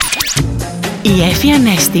Η Εφη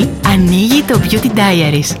Ανέστη ανοίγει το Beauty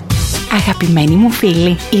Diaries. Αγαπημένοι μου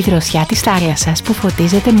φίλοι, η δροσιά της θάλασσας που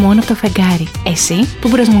φωτίζεται μόνο από το φεγγάρι. Εσύ που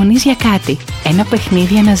προσμονείς για κάτι. Ένα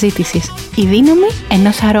παιχνίδι αναζήτησης. Η δύναμη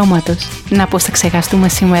ενός αρώματος. Να πώς θα ξεχαστούμε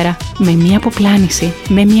σήμερα. Με μία αποπλάνηση,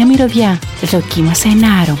 με μία μυρωδιά. Δοκίμασε ένα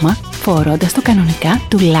άρωμα φορώντας το κανονικά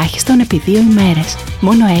τουλάχιστον επί 2 ημέρες.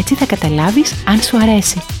 Μόνο έτσι θα καταλάβεις αν σου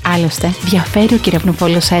αρέσει. Άλλωστε, διαφέρει ο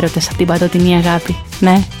κεραυνοβόλος έρωτας από την παντοτινή αγάπη.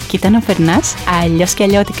 Ναι, κοίτα να περνάς, αλλιώς και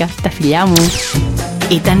αλλιώτικα. Τα φιλιά μου.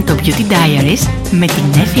 Ήταν το Beauty Diaries με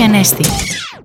την Εφη Ανέστη.